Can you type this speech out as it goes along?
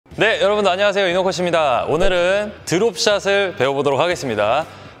네, 여러분들 안녕하세요. 인호코치입니다. 오늘은 드롭샷을 배워보도록 하겠습니다.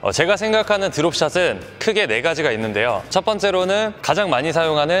 제가 생각하는 드롭샷은 크게 4가지가 있는데요. 첫 번째로는 가장 많이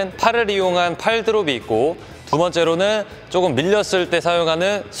사용하는 팔을 이용한 팔 드롭이 있고, 두 번째로는 조금 밀렸을 때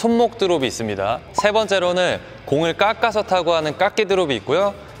사용하는 손목 드롭이 있습니다. 세 번째로는 공을 깎아서 타고 하는 깎기 드롭이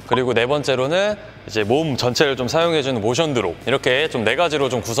있고요. 그리고 네 번째로는 이제 몸 전체를 좀 사용해주는 모션 드롭, 이렇게 좀 4가지로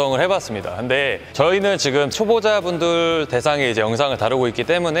좀 구성을 해봤습니다. 근데 저희는 지금 초보자분들 대상의 이제 영상을 다루고 있기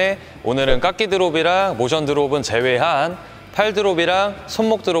때문에 오늘은 깎기 드롭이랑 모션 드롭은 제외한 팔 드롭이랑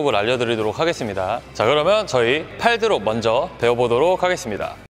손목 드롭을 알려드리도록 하겠습니다. 자, 그러면 저희 팔 드롭 먼저 배워보도록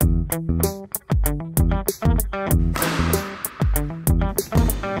하겠습니다.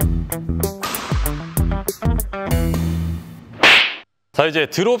 자, 이제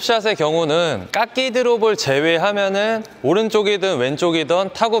드롭샷의 경우는 깎기 드롭을 제외하면은 오른쪽이든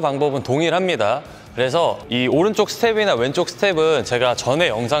왼쪽이든 타구 방법은 동일합니다. 그래서 이 오른쪽 스텝이나 왼쪽 스텝은 제가 전에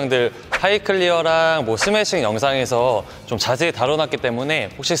영상들 하이클리어랑 스매싱 영상에서 좀 자세히 다뤄놨기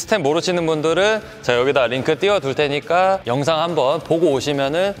때문에 혹시 스텝 모르시는 분들은 제가 여기다 링크 띄워둘 테니까 영상 한번 보고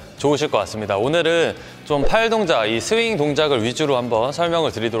오시면은 좋으실 것 같습니다. 오늘은 좀 팔 동작, 이 스윙 동작을 위주로 한번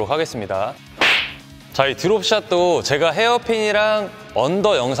설명을 드리도록 하겠습니다. 자, 이 드롭샷도 제가 헤어핀이랑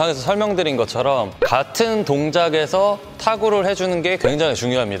언더 영상에서 설명드린 것처럼 같은 동작에서 타구를 해주는 게 굉장히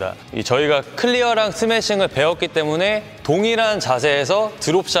중요합니다. 저희가 클리어랑 스매싱을 배웠기 때문에 동일한 자세에서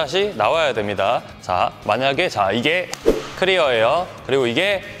드롭샷이 나와야 됩니다. 자, 만약에 이게 클리어예요. 그리고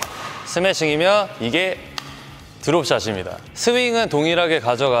이게 스매싱이면 이게 드롭샷입니다. 스윙은 동일하게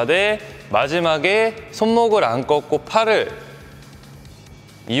가져가되 마지막에 손목을 안 꺾고 팔을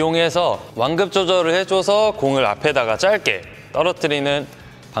이용해서 완급 조절을 해줘서 공을 앞에다가 짧게 떨어뜨리는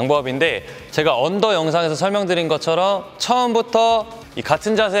방법인데, 제가 언더 영상에서 설명드린 것처럼 처음부터 이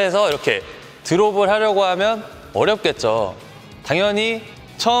같은 자세에서 이렇게 드롭을 하려고 하면 어렵겠죠. 당연히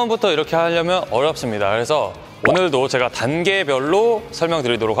처음부터 이렇게 하려면 어렵습니다. 그래서 오늘도 제가 단계별로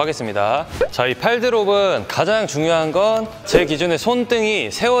설명드리도록 하겠습니다. 자, 이 팔 드롭은 가장 중요한 건 제 기준에 손등이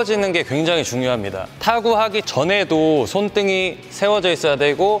세워지는 게 굉장히 중요합니다. 타구하기 전에도 손등이 세워져 있어야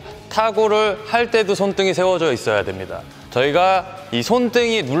되고 타구를 할 때도 손등이 세워져 있어야 됩니다. 저희가 이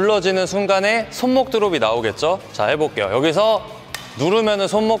손등이 눌러지는 순간에 손목 드롭이 나오겠죠? 자, 해볼게요. 여기서 누르면은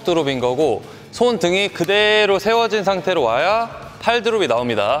손목 드롭인 거고, 손등이 그대로 세워진 상태로 와야 팔 드롭이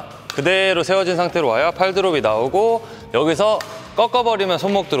나옵니다. 그대로 세워진 상태로 와야 팔 드롭이 나오고, 여기서 꺾어버리면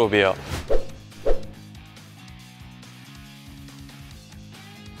손목 드롭이에요.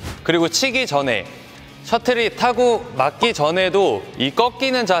 그리고 치기 전에, 셔틀이 타구 맞기 전에도 이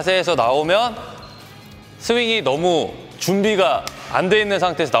꺾이는 자세에서 나오면 스윙이 너무 준비가 안 돼 있는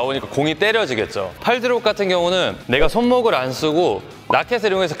상태에서 나오니까 공이 때려지겠죠. 팔 드롭 같은 경우는 내가 손목을 안 쓰고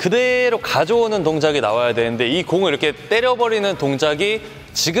라켓을 이용해서 그대로 가져오는 동작이 나와야 되는데, 이 공을 이렇게 때려버리는 동작이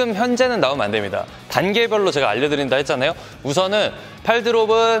지금 현재는 나오면 안 됩니다. 단계별로 제가 알려드린다 했잖아요. 우선은 팔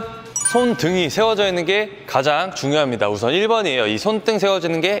드롭은 손등이 세워져 있는 게 가장 중요합니다. 우선 1번이에요. 이 손등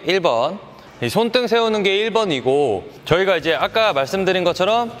세워지는 게 1번. 이 손등 세우는 게 1번이고, 저희가 이제 아까 말씀드린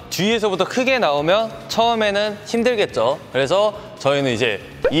것처럼 뒤에서부터 크게 나오면 처음에는 힘들겠죠. 그래서 저희는 이제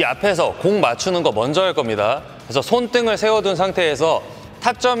이 앞에서 공 맞추는 거 먼저 할 겁니다. 그래서 손등을 세워둔 상태에서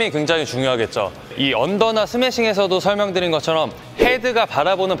타점이 굉장히 중요하겠죠. 이 언더나 스매싱에서도 설명드린 것처럼 헤드가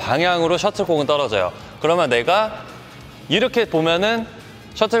바라보는 방향으로 셔틀콕은 떨어져요. 그러면 내가 이렇게 보면은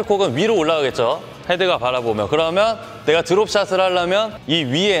셔틀콕은 위로 올라가겠죠. 헤드가 바라보면. 그러면 내가 드롭샷을 하려면 이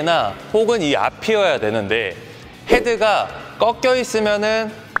위에나 혹은 이 앞이어야 되는데, 헤드가 꺾여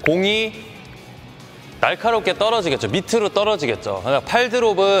있으면은 공이 날카롭게 떨어지겠죠. 밑으로 떨어지겠죠. 그러니까 팔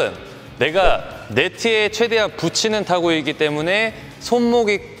드롭은 내가 네트에 최대한 붙이는 타구이기 때문에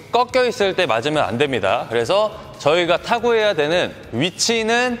손목이 꺾여 있을 때 맞으면 안 됩니다. 그래서 저희가 타구해야 되는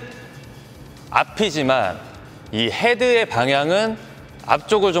위치는 앞이지만 이 헤드의 방향은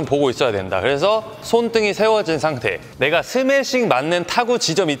앞쪽을 좀 보고 있어야 된다. 그래서 손등이 세워진 상태, 내가 스매싱 맞는 타구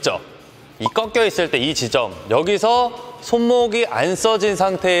지점 있죠? 이 꺾여 있을 때 이 지점, 여기서 손목이 안 써진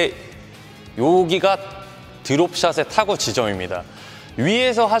상태, 여기가 드롭샷의 타구 지점입니다.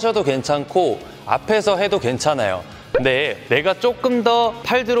 위에서 하셔도 괜찮고 앞에서 해도 괜찮아요. 근데 내가 조금 더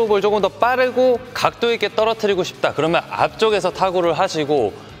팔 드롭을 조금 더 빠르고 각도 있게 떨어뜨리고 싶다, 그러면 앞쪽에서 타구를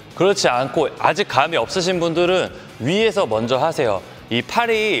하시고, 그렇지 않고 아직 감이 없으신 분들은 위에서 먼저 하세요. 이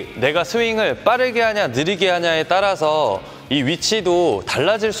팔이 내가 스윙을 빠르게 하냐 느리게 하냐에 따라서 이 위치도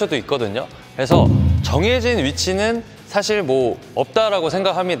달라질 수도 있거든요. 그래서 정해진 위치는 사실 없다라고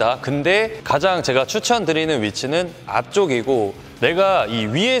생각합니다. 근데 가장 제가 추천드리는 위치는 앞쪽이고, 내가 이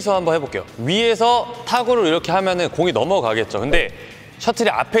위에서 한번 해볼게요. 위에서 타구를 이렇게 하면은 공이 넘어가겠죠. 근데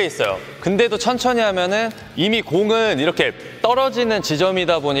셔틀이 앞에 있어요. 근데도 천천히 하면은 이미 공은 이렇게 떨어지는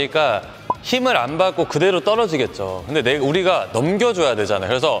지점이다 보니까 힘을 안 받고 그대로 떨어지겠죠. 근데 우리가 넘겨줘야 되잖아요.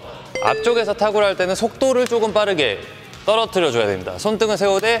 그래서 앞쪽에서 타구를 할 때는 속도를 조금 빠르게 떨어뜨려 줘야 됩니다. 손등을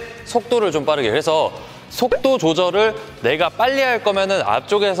세우되 속도를 좀 빠르게. 그래서 속도 조절을 내가 빨리 할 거면은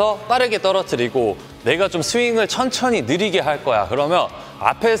앞쪽에서 빠르게 떨어뜨리고, 내가 좀 스윙을 천천히 느리게 할 거야. 그러면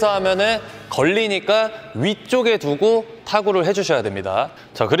앞에서 하면은 걸리니까 위쪽에 두고 타구를 해주셔야 됩니다.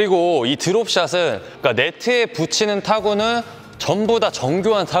 자, 그리고 이 드롭샷은, 그러니까 네트에 붙이는 타구는 전부 다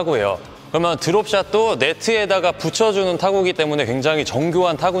정교한 타구예요. 그러면 드롭샷도 네트에다가 붙여주는 타구이기 때문에 굉장히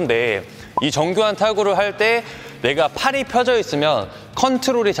정교한 타구인데, 이 정교한 타구를 할 때 내가 팔이 펴져 있으면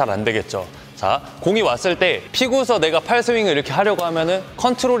컨트롤이 잘 안 되겠죠. 자, 공이 왔을 때 피고서 내가 팔 스윙을 이렇게 하려고 하면은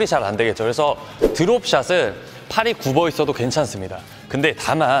컨트롤이 잘 안 되겠죠. 그래서 드롭샷은 팔이 굽어 있어도 괜찮습니다. 근데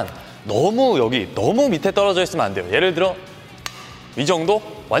다만 너무 밑에 떨어져 있으면 안 돼요. 예를 들어 이 정도?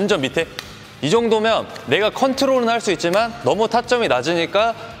 완전 밑에? 이 정도면 내가 컨트롤은 할 수 있지만 너무 타점이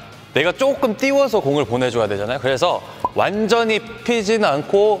낮으니까 내가 조금 띄워서 공을 보내줘야 되잖아요. 그래서 완전히 피지는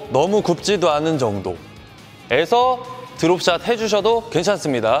않고 너무 굽지도 않은 정도에서 드롭샷 해주셔도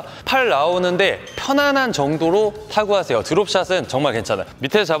괜찮습니다. 팔 나오는데 편안한 정도로 타구하세요. 드롭샷은 정말 괜찮아요.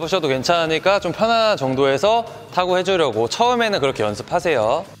 밑에 잡으셔도 괜찮으니까 좀 편안한 정도에서 타구 해주려고 처음에는 그렇게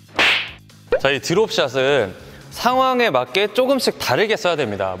연습하세요. 자, 이 드롭샷은 상황에 맞게 조금씩 다르게 써야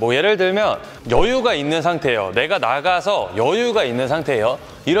됩니다. 뭐 예를 들면 여유가 있는 상태예요. 내가 나가서 여유가 있는 상태예요.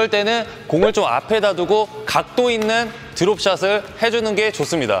 이럴 때는 공을 좀 앞에다 두고 각도 있는 드롭샷을 해주는 게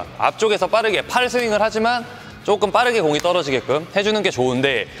좋습니다. 앞쪽에서 빠르게 팔 스윙을 하지만 조금 빠르게 공이 떨어지게끔 해주는 게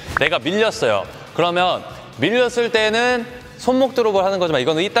좋은데, 내가 밀렸어요. 그러면 밀렸을 때는 손목 드롭을 하는 거지만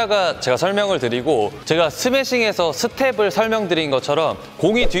이거는 이따가 제가 설명을 드리고, 제가 스매싱에서 스텝을 설명드린 것처럼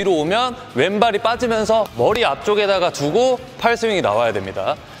공이 뒤로 오면 왼발이 빠지면서 머리 앞쪽에다가 두고 팔 스윙이 나와야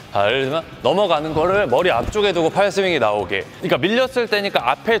됩니다. 자, 예를 들면 넘어가는 거를 머리 앞쪽에 두고 팔 스윙이 나오게. 그러니까 밀렸을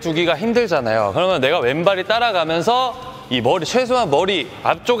때니까 앞에 두기가 힘들잖아요. 그러면 내가 왼발이 따라가면서 이 최소한 머리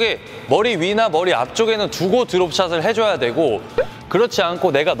앞쪽에, 머리 위나 머리 앞쪽에는 두고 드롭샷을 해줘야 되고, 그렇지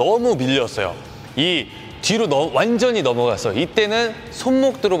않고 내가 너무 밀렸어요. 이 뒤로 완전히 넘어갔어요. 이때는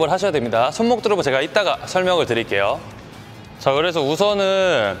손목 드롭을 하셔야 됩니다. 손목 드롭을 제가 이따가 설명을 드릴게요. 자, 그래서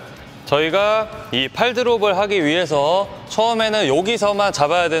우선은 저희가 이 팔 드롭을 하기 위해서 처음에는 여기서만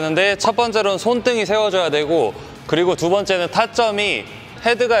잡아야 되는데, 첫 번째로는 손등이 세워져야 되고, 그리고 두 번째는 타점이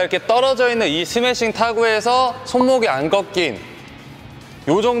헤드가 이렇게 떨어져 있는 이 스매싱 타구에서 손목이 안 꺾인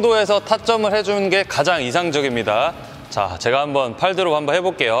요 정도에서 타점을 해주는 게 가장 이상적입니다. 자, 제가 한번 팔 드롭 한번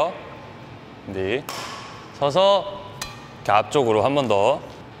해볼게요. 네. 서서 이렇게 앞쪽으로 한 번 더,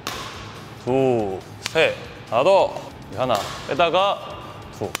 둘, 셋, 하나 더, 하나 빼다가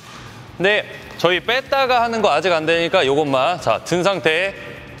둘. 근데 저희 뺐다가 하는 거 아직 안 되니까 요것만, 자, 든 상태에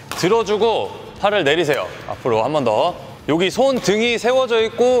들어주고 팔을 내리세요. 앞으로 한 번 더. 여기 손 등이 세워져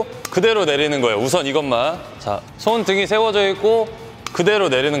있고 그대로 내리는 거예요. 우선 이것만. 자, 손 등이 세워져 있고 그대로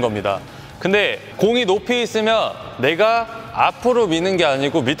내리는 겁니다. 근데 공이 높이 있으면 내가 앞으로 미는 게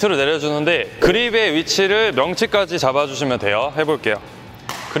아니고 밑으로 내려주는데, 그립의 위치를 명치까지 잡아주시면 돼요. 해볼게요.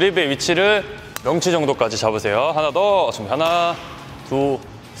 그립의 위치를 명치 정도까지 잡으세요. 하나 더. 하나, 둘,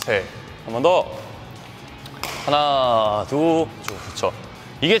 셋. 한 번 더. 하나, 둘, 그렇죠.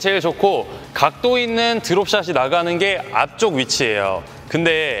 이게 제일 좋고, 각도 있는 드롭샷이 나가는 게 앞쪽 위치예요.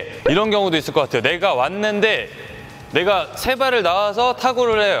 근데 이런 경우도 있을 것 같아요. 내가 왔는데 내가 세 발을 나와서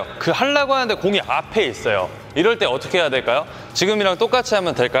타구를 해요. 하려고 하는데 공이 앞에 있어요. 이럴 때 어떻게 해야 될까요? 지금이랑 똑같이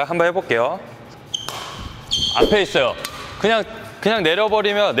하면 될까요? 한번 해볼게요. 앞에 있어요. 그냥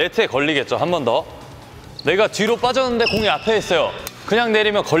내려버리면 네트에 걸리겠죠. 한 번 더. 내가 뒤로 빠졌는데 공이 앞에 있어요. 그냥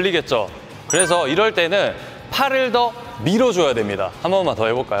내리면 걸리겠죠. 그래서 이럴 때는 팔을 더 밀어줘야 됩니다. 한 번만 더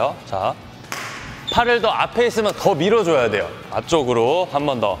해볼까요? 자, 팔을 더 앞에 있으면 더 밀어줘야 돼요. 앞쪽으로 한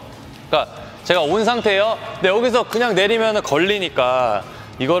번 더. 그러니까 제가 온 상태예요. 근데 여기서 그냥 내리면 걸리니까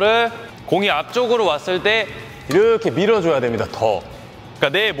이거를 공이 앞쪽으로 왔을 때 이렇게 밀어줘야 됩니다. 더.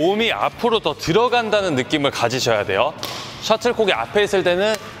 그러니까 내 몸이 앞으로 더 들어간다는 느낌을 가지셔야 돼요. 셔틀콕이 앞에 있을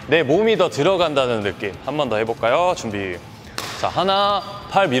때는 내 몸이 더 들어간다는 느낌. 한 번 더 해볼까요? 준비. 자, 하나,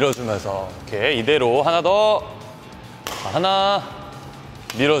 팔 밀어주면서 이렇게 이대로 하나 더, 하나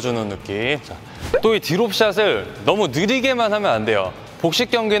밀어주는 느낌. 자, 또 이 드롭샷을 너무 느리게만 하면 안 돼요. 복식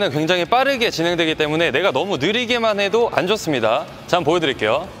경기는 굉장히 빠르게 진행되기 때문에 내가 너무 느리게만 해도 안 좋습니다. 자, 한번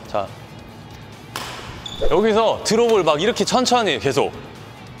보여드릴게요. 자, 여기서 드롭을 막 이렇게 천천히 계속.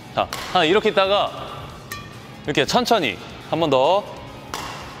 자, 하나 이렇게 있다가 이렇게 천천히 한 번 더.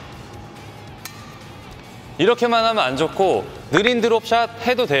 이렇게만 하면 안 좋고 느린 드롭샷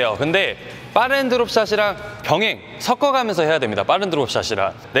해도 돼요. 근데 빠른 드롭샷이랑 병행, 섞어가면서 해야 됩니다. 빠른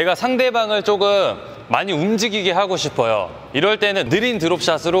드롭샷이라. 내가 상대방을 조금 많이 움직이게 하고 싶어요. 이럴 때는 느린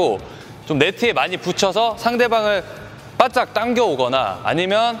드롭샷으로 좀 네트에 많이 붙여서 상대방을 바짝 당겨오거나,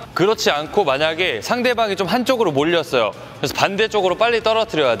 아니면 그렇지 않고 만약에 상대방이 좀 한쪽으로 몰렸어요. 그래서 반대쪽으로 빨리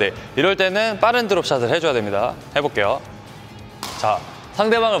떨어뜨려야 돼. 이럴 때는 빠른 드롭샷을 해줘야 됩니다. 해볼게요. 자,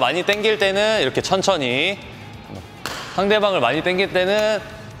 상대방을 많이 당길 때는 이렇게 천천히, 상대방을 많이 당길 때는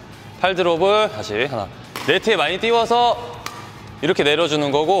팔 드롭을 다시 하나, 네트에 많이 띄워서 이렇게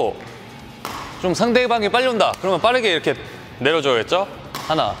내려주는 거고, 좀 상대방이 빨리 온다 그러면 빠르게 이렇게 내려줘야겠죠?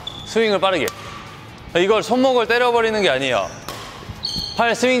 하나, 스윙을 빠르게. 이걸 손목을 때려버리는 게 아니에요.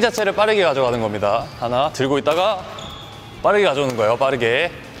 팔 스윙 자체를 빠르게 가져가는 겁니다. 하나, 들고 있다가 빠르게 가져오는 거예요.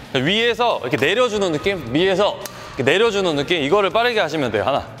 빠르게. 위에서 이렇게 내려주는 느낌, 위에서 이렇게 내려주는 느낌, 이거를 빠르게 하시면 돼요.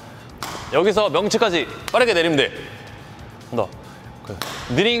 하나, 여기서 명치까지 빠르게 내리면 돼. 더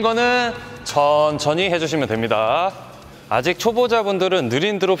느린 거는 천천히 해주시면 됩니다. 아직 초보자분들은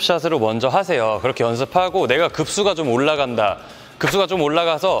느린 드롭샷으로 먼저 하세요. 그렇게 연습하고 내가 급수가 좀 올라간다, 급수가 좀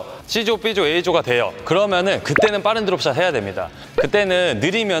올라가서 C조, B조, A조가 돼요. 그러면은 그때는 빠른 드롭샷 해야 됩니다. 그때는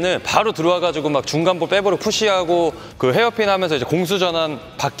느리면은 바로 들어와가지고 막 중간볼 빼버려 푸시하고 그 헤어핀 하면서 이제 공수 전환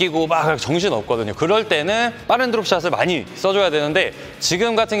바뀌고 막 정신 없거든요. 그럴 때는 빠른 드롭샷을 많이 써줘야 되는데,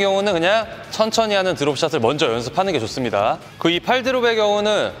 지금 같은 경우는 그냥 천천히 하는 드롭샷을 먼저 연습하는 게 좋습니다. 그 이 팔 드롭의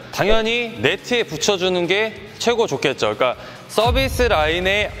경우는 당연히 네트에 붙여주는 게 최고 좋겠죠. 그러니까 서비스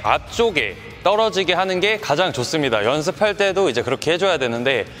라인의 앞쪽에 떨어지게 하는 게 가장 좋습니다. 연습할 때도 이제 그렇게 해줘야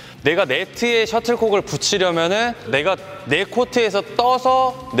되는데, 내가 네트에 셔틀콕을 붙이려면은 내가 내 코트에서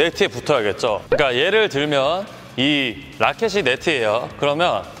떠서 네트에 붙어야겠죠. 그러니까 예를 들면 이 라켓이 네트예요.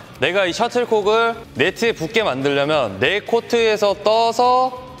 그러면 내가 이 셔틀콕을 네트에 붙게 만들려면 내 코트에서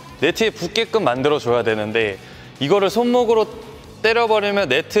떠서 네트에 붙게끔 만들어줘야 되는데, 이거를 손목으로 때려버리면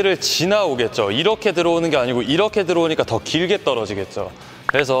네트를 지나오겠죠. 이렇게 들어오는 게 아니고 이렇게 들어오니까 더 길게 떨어지겠죠.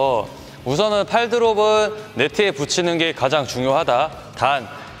 그래서 우선은 팔 드롭은 네트에 붙이는 게 가장 중요하다. 단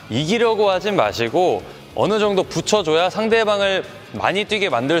이기려고 하진 마시고 어느 정도 붙여줘야 상대방을 많이 뛰게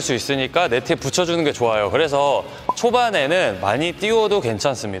만들 수 있으니까 네트에 붙여주는 게 좋아요. 그래서 초반에는 많이 띄워도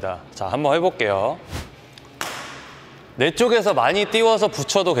괜찮습니다. 자, 한번 해볼게요. 내 쪽에서 많이 띄워서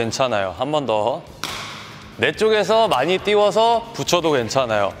붙여도 괜찮아요. 한 번 더. 내 쪽에서 많이 띄워서 붙여도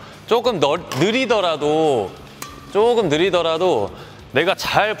괜찮아요. 조금 느리더라도 내가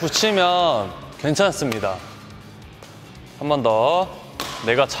잘 붙이면 괜찮습니다. 한 번 더.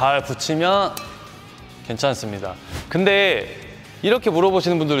 내가 잘 붙이면 괜찮습니다. 근데 이렇게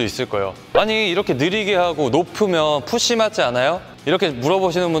물어보시는 분들도 있을 거예요. 아니, 이렇게 느리게 하고 높으면 푸시 맞지 않아요? 이렇게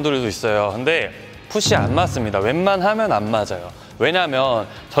물어보시는 분들도 있어요. 근데 푸시 안 맞습니다. 웬만하면 안 맞아요. 왜냐면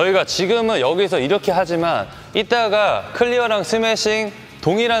저희가 지금은 여기서 이렇게 하지만 이따가 클리어랑 스매싱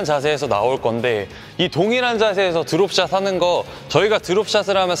동일한 자세에서 나올 건데, 이 동일한 자세에서 드롭샷 하는 거, 저희가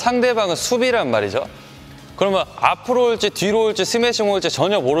드롭샷을 하면 상대방은 수비란 말이죠. 그러면 앞으로 올지 뒤로 올지 스매싱 올지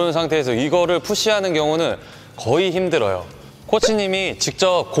전혀 모르는 상태에서 이거를 푸시하는 경우는 거의 힘들어요. 코치님이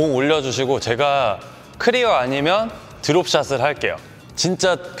직접 공 올려주시고 제가 클리어 아니면 드롭샷을 할게요.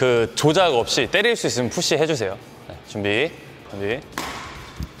 진짜 그 조작 없이 때릴 수 있으면 푸시 해주세요. 네, 준비.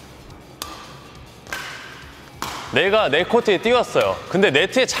 내가 내 코트에 띄웠어요. 근데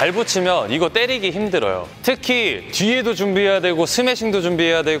네트에 잘 붙이면 이거 때리기 힘들어요. 특히 뒤에도 준비해야 되고 스매싱도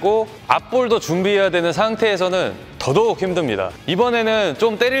준비해야 되고 앞볼도 준비해야 되는 상태에서는 더더욱 힘듭니다. 이번에는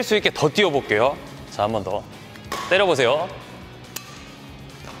좀 때릴 수 있게 더 띄워볼게요. 자, 한 번 더 때려보세요.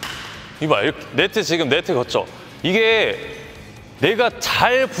 이봐, 이렇게 네트, 지금 네트 걷죠? 이게 내가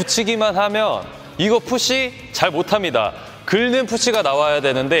잘 붙이기만 하면 이거 푸시 잘 못합니다. 긁는 푸시가 나와야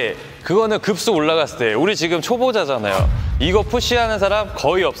되는데 그거는 급수 올라갔을 때, 우리 지금 초보자잖아요. 이거 푸시하는 사람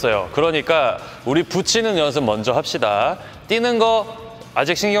거의 없어요. 그러니까 우리 붙이는 연습 먼저 합시다. 뛰는 거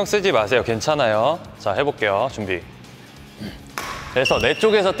아직 신경 쓰지 마세요. 괜찮아요. 자, 해볼게요. 준비. 그래서 내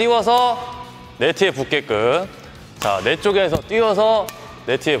쪽에서 띄워서 네트에 붙게끔. 자, 내 쪽에서 띄워서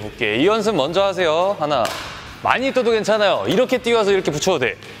네트에 붙게. 이 연습 먼저 하세요. 하나. 많이 떠도 괜찮아요. 이렇게 띄워서 이렇게 붙여도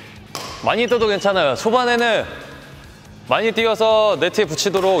돼. 많이 떠도 괜찮아요. 초반에는 많이 띄워서 네트에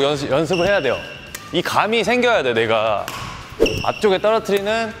붙이도록 연습을 해야 돼요. 이 감이 생겨야 돼. 내가 앞쪽에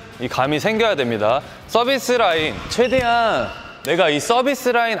떨어뜨리는 이 감이 생겨야 됩니다. 서비스 라인, 최대한 내가 이 서비스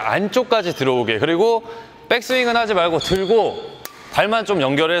라인 안쪽까지 들어오게. 그리고 백스윙은 하지 말고 들고 발만 좀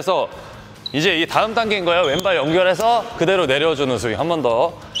연결해서, 이제 이 다음 단계인 거예요. 왼발 연결해서 그대로 내려주는 스윙. 한 번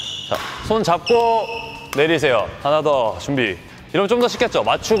더. 자, 손 잡고 내리세요. 하나 더. 준비. 이러면 좀 더 쉽겠죠?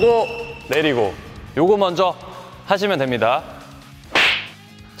 맞추고 내리고. 요거 먼저 하시면 됩니다.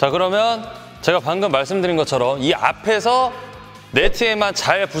 자, 그러면 제가 방금 말씀드린 것처럼 이 앞에서 네트에만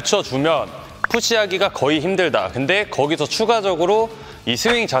잘 붙여주면 푸시하기가 거의 힘들다. 근데 거기서 추가적으로 이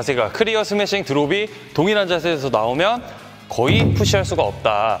스윙 자세가 클리어 스매싱 드롭이 동일한 자세에서 나오면 거의 푸시할 수가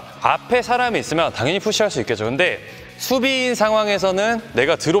없다. 앞에 사람이 있으면 당연히 푸시할 수 있겠죠. 근데 수비인 상황에서는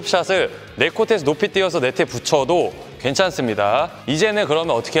내가 드롭샷을 내 코트에서 높이 띄어서 네트에 붙여도 괜찮습니다. 이제는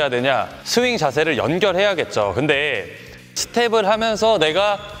그러면 어떻게 해야 되냐? 스윙 자세를 연결해야겠죠. 근데 스텝을 하면서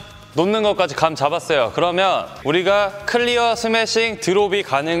내가 놓는 것까지 감 잡았어요. 그러면 우리가 클리어 스매싱 드롭이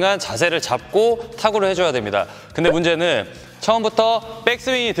가능한 자세를 잡고 타구를 해줘야 됩니다. 근데 문제는 처음부터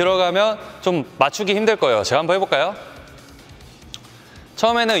백스윙이 들어가면 좀 맞추기 힘들 거예요. 제가 한번 해볼까요?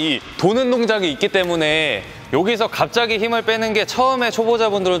 처음에는 이 도는 동작이 있기 때문에 여기서 갑자기 힘을 빼는 게 처음에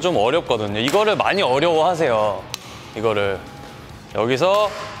초보자분들은 좀 어렵거든요. 이거를 많이 어려워하세요. 이거를 여기서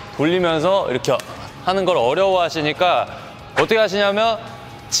돌리면서 이렇게 하는 걸 어려워하시니까 어떻게 하시냐면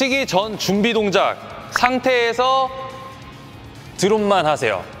치기 전 준비 동작 상태에서 드롭만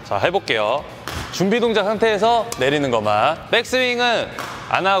하세요. 자, 해볼게요. 준비 동작 상태에서 내리는 것만. 백스윙은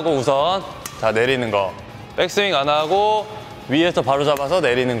안 하고 우선 자 내리는 거. 백스윙 안 하고 위에서 바로 잡아서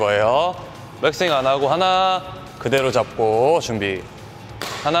내리는 거예요. 백스윙 안 하고 하나 그대로 잡고 준비.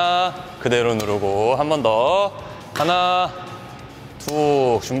 하나 그대로 누르고 한 번 더. 하나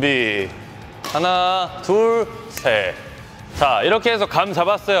툭 준비. 하나 둘 셋. 자, 이렇게 해서 감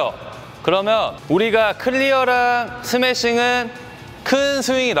잡았어요. 그러면 우리가 클리어랑 스매싱은 큰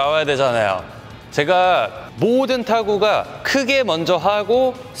스윙이 나와야 되잖아요. 제가 모든 타구가 크게 먼저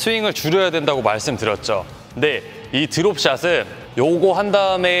하고 스윙을 줄여야 된다고 말씀드렸죠. 근데 이 드롭샷은 요거 한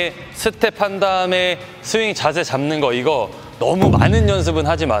다음에 스텝 한 다음에 스윙 자세 잡는 거 이거 너무 많은 연습은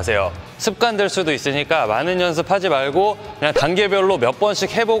하지 마세요. 습관 될 수도 있으니까 많은 연습하지 말고 그냥 단계별로 몇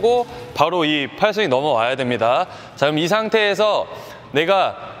번씩 해보고 바로 이 팔스윙 넘어와야 됩니다. 자, 그럼 이 상태에서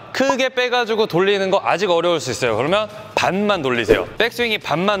내가 크게 빼가지고 돌리는 거 아직 어려울 수 있어요. 그러면 반만 돌리세요. 백스윙이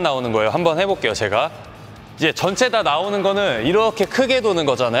반만 나오는 거예요. 한번 해볼게요, 제가. 이제 전체 다 나오는 거는 이렇게 크게 도는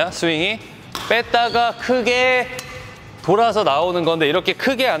거잖아요, 스윙이. 뺐다가 크게 돌아서 나오는 건데 이렇게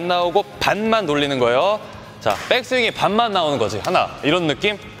크게 안 나오고 반만 돌리는 거예요. 자, 백스윙이 반만 나오는 거지. 하나, 이런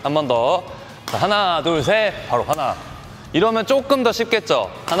느낌? 한 번 더. 자, 하나, 둘, 셋, 바로 하나. 이러면 조금 더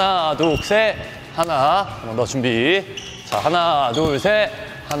쉽겠죠? 하나, 둘, 셋, 하나. 한 번 더 준비. 자, 하나, 둘, 셋,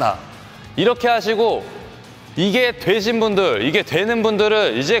 하나. 이렇게 하시고 이게 되신 분들, 이게 되는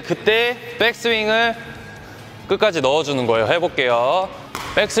분들은 이제 그때 백스윙을 끝까지 넣어주는 거예요. 해볼게요.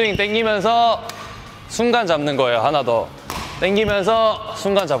 백스윙 당기면서 순간 잡는 거예요. 하나 더. 당기면서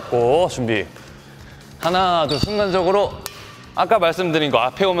순간 잡고 준비. 하나, 둘, 순간적으로 아까 말씀드린 거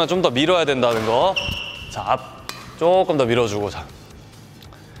앞에 오면 좀 더 밀어야 된다는 거. 자, 앞 조금 더 밀어주고. 자,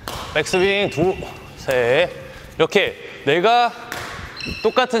 백스윙 둘, 셋. 이렇게 내가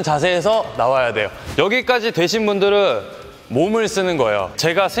똑같은 자세에서 나와야 돼요. 여기까지 되신 분들은 몸을 쓰는 거예요.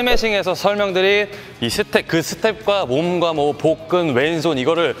 제가 스매싱에서 설명드린 이 스텝, 그 스텝과 몸과 뭐 복근, 왼손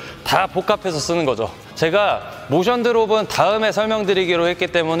이거를 다 복합해서 쓰는 거죠. 제가 모션 드롭은 다음에 설명드리기로 했기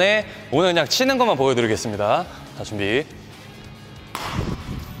때문에 오늘 그냥 치는 것만 보여드리겠습니다. 자, 준비.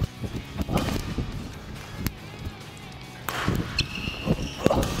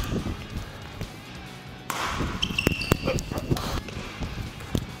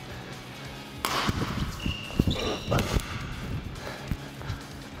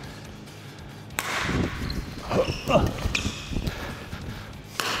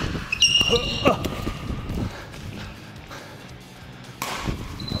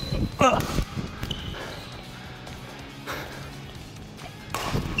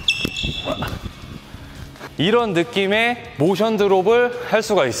 이런 느낌의 모션 드롭을 할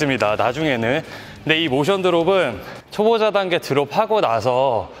수가 있습니다, 나중에는. 근데 이 모션 드롭은 초보자 단계 드롭하고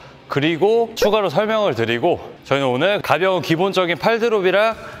나서 그리고 추가로 설명을 드리고 저희는 오늘 가벼운 기본적인 팔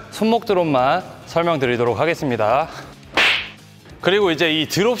드롭이랑 손목 드롭만 설명드리도록 하겠습니다. 그리고 이제 이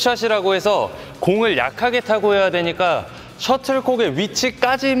드롭샷이라고 해서 공을 약하게 타고 해야 되니까 셔틀콕의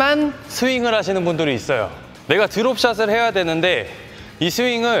위치까지만 스윙을 하시는 분들이 있어요. 내가 드롭샷을 해야 되는데 이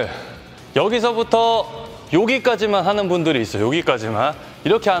스윙을 여기서부터 여기까지만 하는 분들이 있어요. 여기까지만.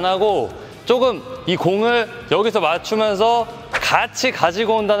 이렇게 안 하고 조금 이 공을 여기서 맞추면서 같이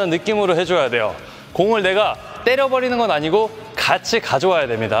가지고 온다는 느낌으로 해줘야 돼요. 공을 내가 때려버리는 건 아니고 같이 가져와야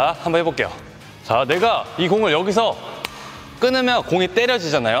됩니다. 한번 해볼게요. 자, 내가 이 공을 여기서 끊으면 공이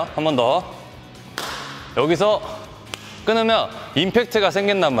때려지잖아요. 한 번 더. 여기서 끊으면 임팩트가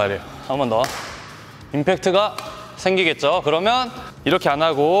생긴단 말이에요. 한 번 더. 임팩트가 생기겠죠. 그러면 이렇게 안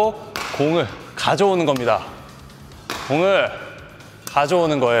하고 공을 가져오는 겁니다. 공을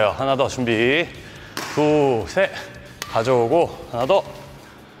가져오는 거예요. 하나 더 준비. 둘, 셋. 가져오고 하나 더.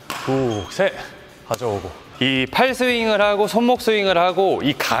 둘, 셋. 가져오고. 이 팔 스윙을 하고 손목 스윙을 하고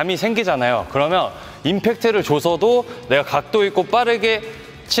이 감이 생기잖아요. 그러면 임팩트를 줘서도 내가 각도 있고 빠르게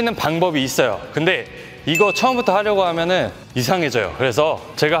치는 방법이 있어요. 근데 이거 처음부터 하려고 하면은 이상해져요. 그래서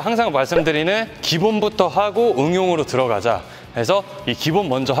제가 항상 말씀드리는 기본부터 하고 응용으로 들어가자. 그래서 이 기본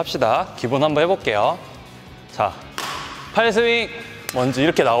먼저 합시다. 기본 한번 해볼게요. 자, 팔 스윙 먼저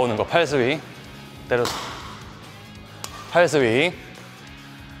이렇게 나오는 거. 팔 스윙 때려서 팔 스윙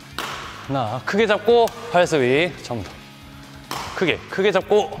하나 크게 잡고 팔 스윙 전부 크게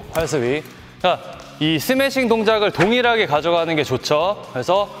잡고 팔 스윙. 그러니까 이 스매싱 동작을 동일하게 가져가는 게 좋죠.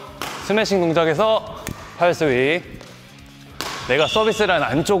 그래서 스매싱 동작에서 팔 스윙 내가 서비스 라인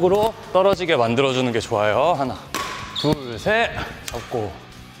안쪽으로 떨어지게 만들어주는 게 좋아요. 하나 둘 셋 잡고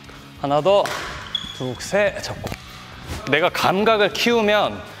하나 더 둘 셋 잡고. 내가 감각을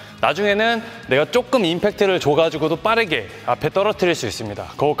키우면 나중에는 내가 조금 임팩트를 줘가지고도 빠르게 앞에 떨어뜨릴 수 있습니다.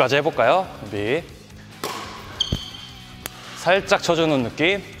 그거까지 해볼까요? 준비. 살짝 쳐주는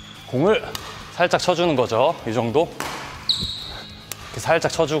느낌. 공을 살짝 쳐주는 거죠. 이 정도. 이렇게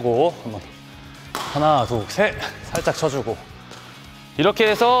살짝 쳐주고 한번 하나 둘 셋 살짝 쳐주고 이렇게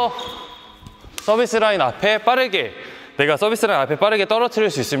해서 서비스 라인 앞에 빠르게 내가 서비스 라인 앞에 빠르게 떨어뜨릴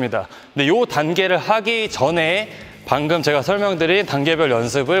수 있습니다. 근데 이 단계를 하기 전에 방금 제가 설명드린 단계별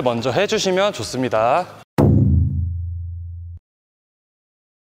연습을 먼저 해주시면 좋습니다.